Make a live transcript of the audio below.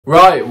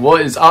Right,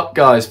 what is up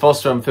guys?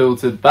 Foster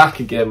Unfiltered back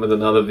again with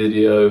another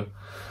video.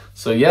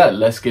 So yeah,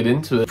 let's get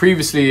into it.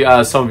 Previously,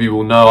 as some of you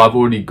will know, I've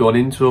already gone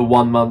into a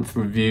 1-month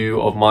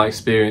review of my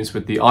experience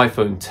with the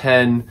iPhone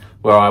X,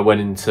 where I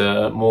went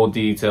into more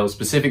detail,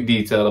 specific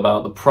detail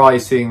about the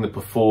pricing, the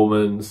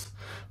performance,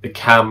 the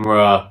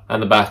camera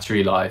and the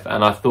battery life.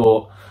 And I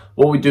thought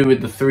what we do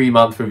with the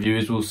 3-month review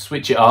is we'll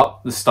switch it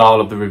up, the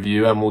style of the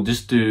review, and we'll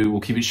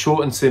keep it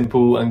short and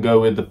simple and go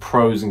with the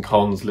pros and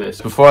cons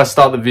list. Before I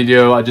start the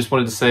video, I just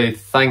wanted to say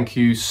thank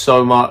you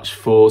so much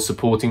for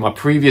supporting my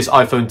previous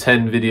iPhone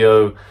X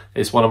video.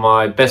 It's one of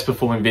my best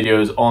performing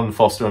videos on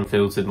Foster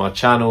Unfiltered, my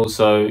channel.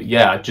 So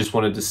yeah, I just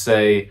wanted to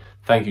say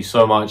thank you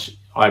so much.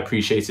 I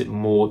appreciate it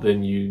more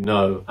than you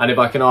know. And if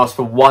I can ask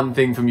for one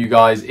thing from you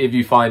guys, if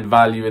you find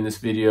value in this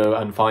video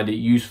and find it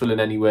useful in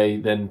any way,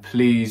 then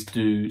please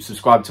do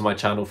subscribe to my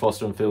channel,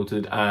 Foster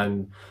Unfiltered,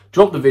 and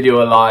drop the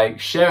video a like,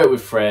 share it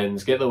with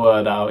friends, get the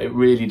word out. It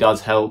really does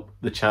help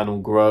the channel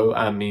grow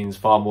and means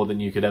far more than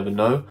you could ever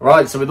know.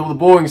 Right, so with all the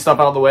boring stuff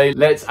out of the way,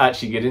 let's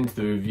actually get into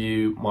the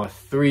review, my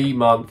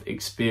 3-month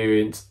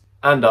experience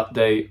and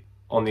update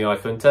on the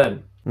iPhone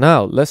X.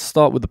 Now, let's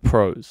start with the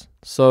pros.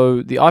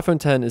 So, the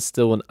iPhone X is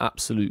still an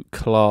absolute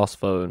class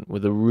phone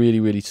with a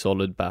really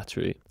solid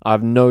battery. I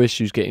have no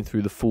issues getting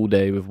through the full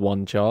day with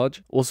one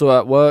charge. Also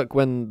at work,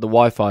 when the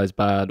Wi-Fi is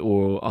bad,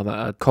 or I'm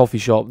at a coffee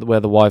shop where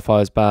the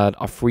Wi-Fi is bad,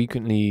 I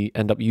frequently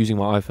end up using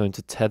my iPhone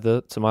to tether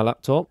to my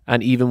laptop.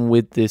 And even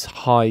with this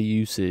high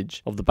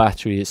usage of the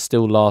battery, it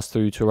still lasts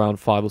through to around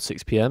 5 or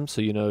 6 p.m. So,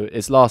 you know,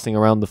 it's lasting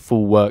around the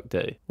full work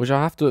day, which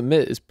I have to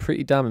admit is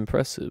pretty damn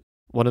impressive.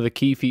 One of the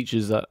key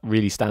features that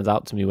really stands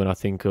out to me when I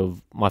think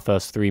of my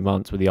first 3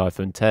 months with the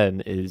iPhone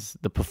X is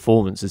the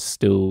performance is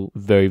still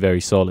very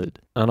solid,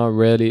 and I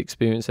rarely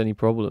experience any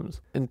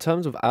problems. In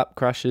terms of app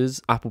crashes,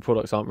 Apple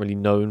products aren't really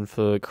known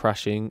for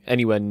crashing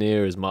anywhere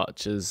near as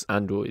much as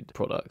Android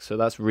products, so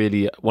that's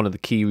really one of the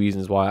key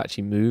reasons why I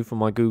actually moved from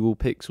my Google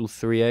Pixel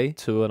 3a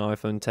to an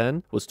iPhone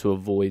X, was to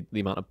avoid the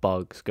amount of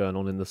bugs going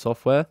on in the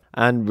software.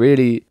 And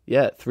really,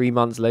 yeah, 3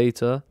 months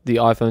later, the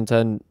iPhone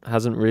X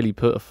hasn't really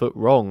put a foot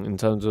wrong in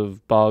terms of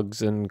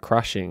bugs and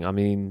crashing. I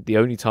mean, the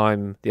only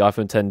time the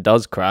iPhone X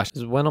does crash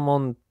is when I'm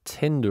on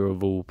Tinder,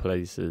 of all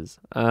places.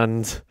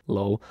 And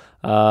lol,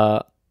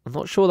 I'm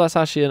not sure that's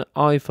actually an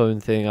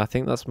iPhone thing. I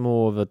think that's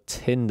more of a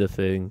Tinder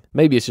thing.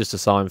 Maybe it's just a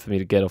sign for me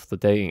to get off the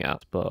dating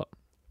apps, but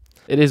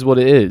it is what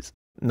it is.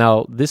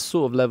 Now, this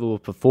sort of level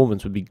of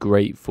performance would be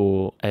great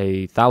for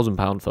a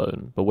 £1,000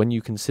 phone, but when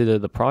you consider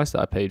the price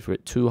that I paid for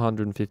it,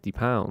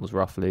 £250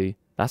 roughly,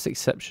 that's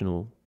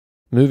exceptional.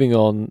 Moving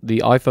on,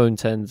 the iPhone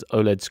X's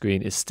OLED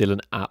screen is still an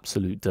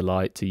absolute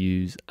delight to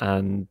use,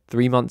 and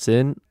 3 months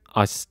in,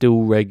 I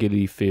still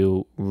regularly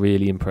feel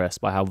really impressed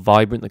by how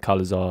vibrant the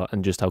colors are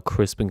and just how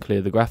crisp and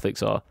clear the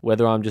graphics are.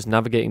 Whether I'm just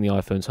navigating the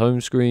iPhone's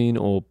home screen,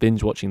 or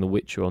binge watching The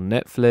Witcher on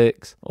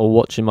Netflix, or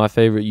watching my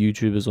favorite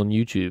YouTubers on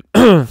YouTube.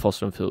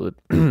 Foster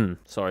Unfiltered.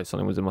 Sorry,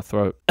 something was in my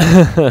throat.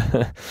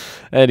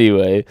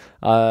 Anyway,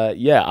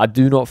 yeah, I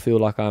do not feel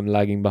like I'm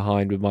lagging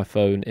behind with my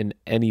phone in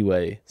any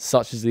way,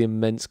 such as the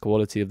immense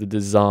quality of the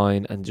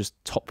design and just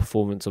top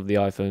performance of the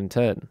iPhone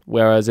X.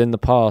 Whereas in the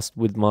past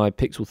with my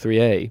Pixel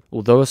 3a,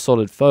 although a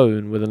solid phone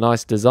with a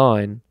nice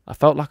design, I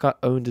felt like I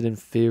owned an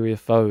inferior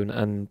phone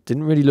and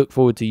didn't really look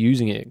forward to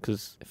using it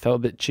because it felt a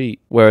bit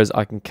cheap. Whereas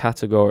I can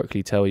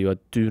categorically tell you I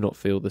do not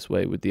feel this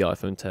way with the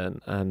iPhone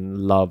X and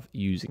love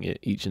using it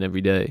each and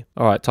every day.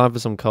 Alright, time for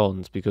some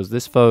cons, because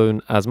this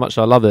phone, as much as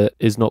I love it,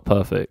 is not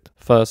perfect.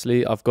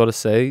 Firstly, I've got to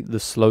say the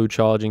slow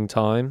charging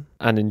time,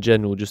 and in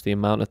general just the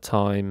amount of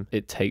time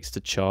it takes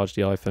to charge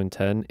the iPhone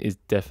X is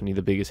definitely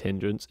the biggest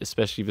hindrance,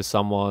 especially for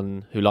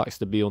someone who likes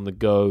to be on the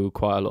go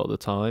quite a lot of the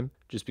time.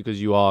 Just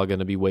because you are going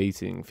to be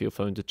waiting for your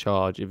phone to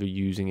charge if you're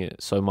using it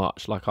so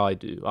much like I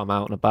do. I'm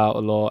out and about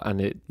a lot,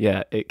 and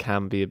it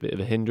can be a bit of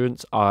a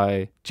hindrance.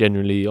 I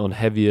generally, on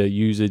heavier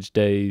usage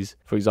days,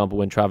 for example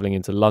when traveling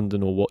into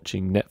London or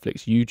watching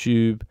Netflix,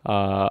 YouTube,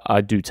 I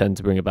do tend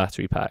to bring a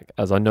battery pack,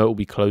 as I know it will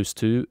be close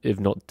to, if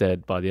not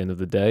dead, by the end of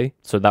the day.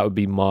 So that would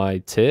be my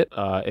tip.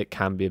 It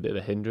can be a bit of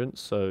a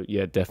hindrance, so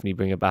yeah, definitely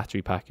bring a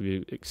battery pack if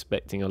you're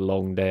expecting a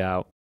long day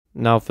out.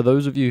 Now, for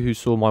those of you who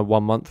saw my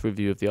 1-month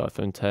review of the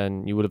iPhone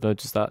X, you would have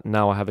noticed that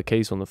now I have a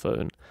case on the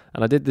phone.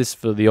 And I did this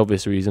for the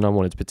obvious reason, I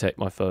wanted to protect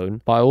my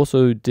phone, but I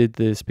also did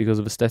this because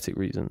of aesthetic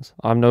reasons.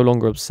 I'm no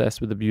longer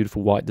obsessed with the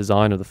beautiful white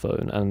design of the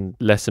phone and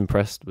less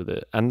impressed with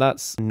it. And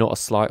that's not a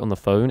slight on the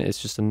phone,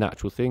 it's just a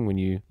natural thing when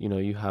you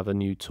have a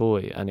new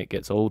toy and it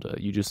gets older.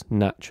 You just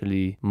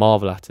naturally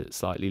marvel at it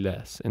slightly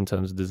less in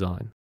terms of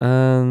design.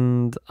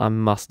 And I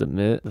must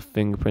admit, the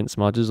fingerprint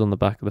smudges on the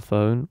back of the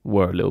phone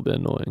were a little bit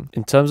annoying.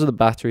 In terms of the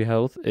battery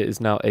health, it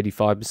is now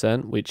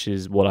 85%, which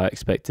is what I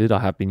expected. I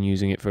have been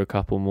using it for a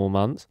couple more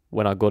months.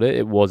 When I got it,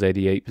 it was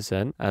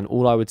 88%. And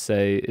all I would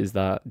say is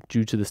that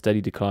due to the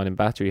steady decline in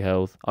battery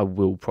health, I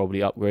will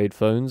probably upgrade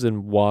phones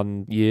in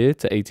 1 year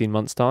to 18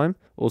 months time.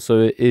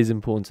 Also, it is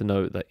important to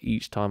note that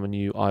each time a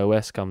new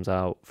iOS comes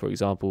out, for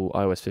example,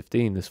 iOS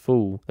 15 this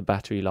fall, the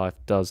battery life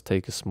does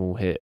take a small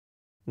hit.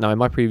 Now, in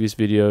my previous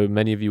video,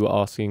 many of you were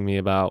asking me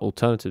about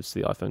alternatives to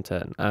the iPhone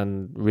X,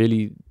 and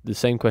really the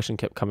same question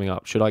kept coming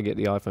up. Should I get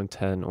the iPhone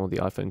X or the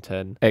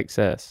iPhone X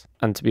XS?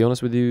 And to be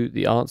honest with you,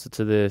 the answer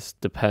to this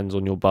depends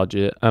on your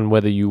budget and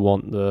whether you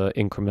want the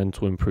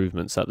incremental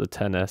improvements that the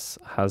XS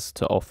has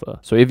to offer.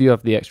 So if you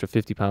have the extra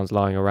 £50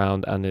 lying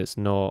around and it's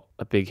not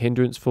a big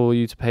hindrance for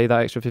you to pay that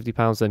extra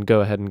 £50, then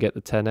go ahead and get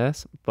the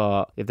XS.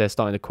 But if they're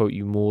starting to quote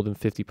you more than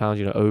 £50,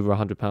 you know, over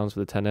 £100 for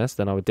the XS,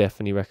 then I would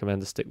definitely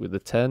recommend to stick with the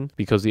 10,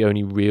 because the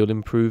only real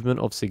improvement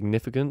of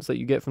significance that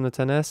you get from the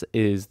XS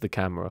is the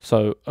camera.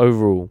 So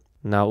overall,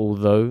 now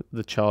although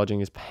the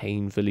charging is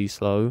painfully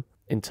slow,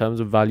 in terms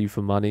of value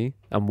for money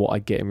and what I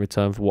get in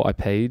return for what I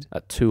paid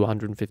at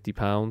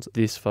 £250,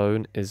 this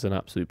phone is an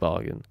absolute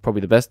bargain. Probably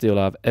the best deal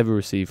I've ever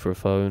received for a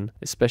phone,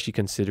 especially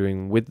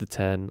considering with the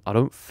 10, I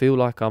don't feel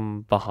like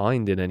I'm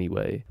behind in any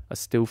way. I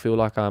still feel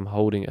like I'm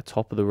holding a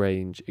top of the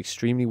range,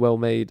 extremely well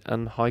made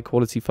and high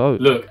quality phone.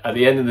 Look, at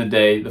the end of the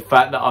day, the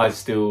fact that I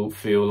still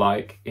feel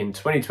like in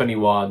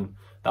 2021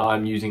 that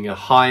I'm using a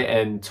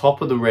high-end,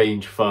 top of the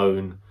range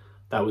phone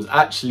that was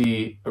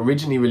actually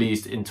originally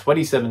released in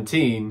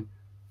 2017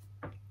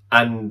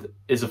 and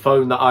is a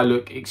phone that I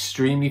look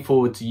extremely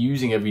forward to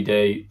using every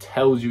day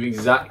tells you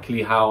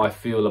exactly how I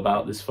feel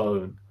about this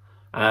phone.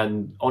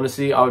 And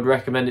honestly, I would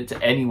recommend it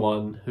to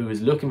anyone who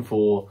is looking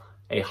for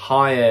a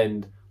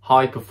high-end,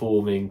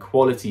 high-performing,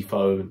 quality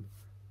phone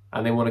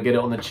and they want to get it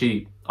on the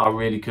cheap. I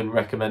really couldn't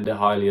recommend it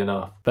highly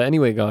enough. But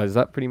anyway guys,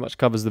 that pretty much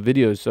covers the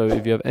video. So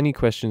if you have any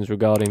questions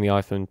regarding the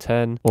iPhone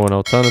X or an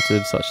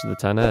alternative such as the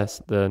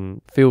XS,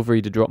 then feel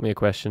free to drop me a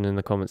question in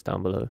the comments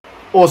down below.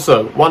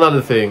 Also, one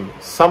other thing,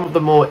 some of the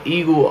more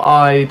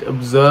eagle-eyed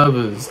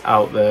observers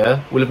out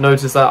there will have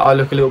noticed that I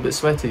look a little bit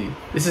sweaty.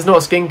 This is not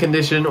a skin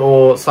condition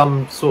or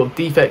some sort of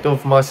defect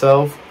of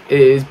myself.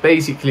 It is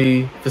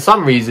basically, for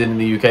some reason in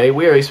the UK,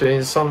 we're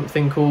experiencing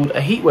something called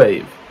a heat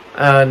wave,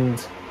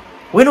 and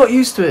we're not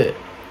used to it.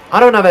 I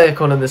don't have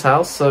aircon in this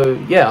house, so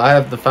yeah, I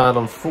have the fan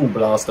on full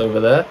blast over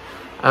there,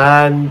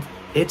 and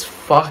it's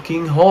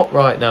fucking hot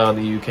right now in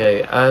the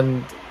UK,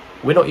 and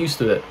we're not used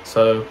to it,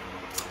 so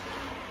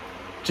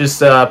just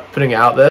putting it out there.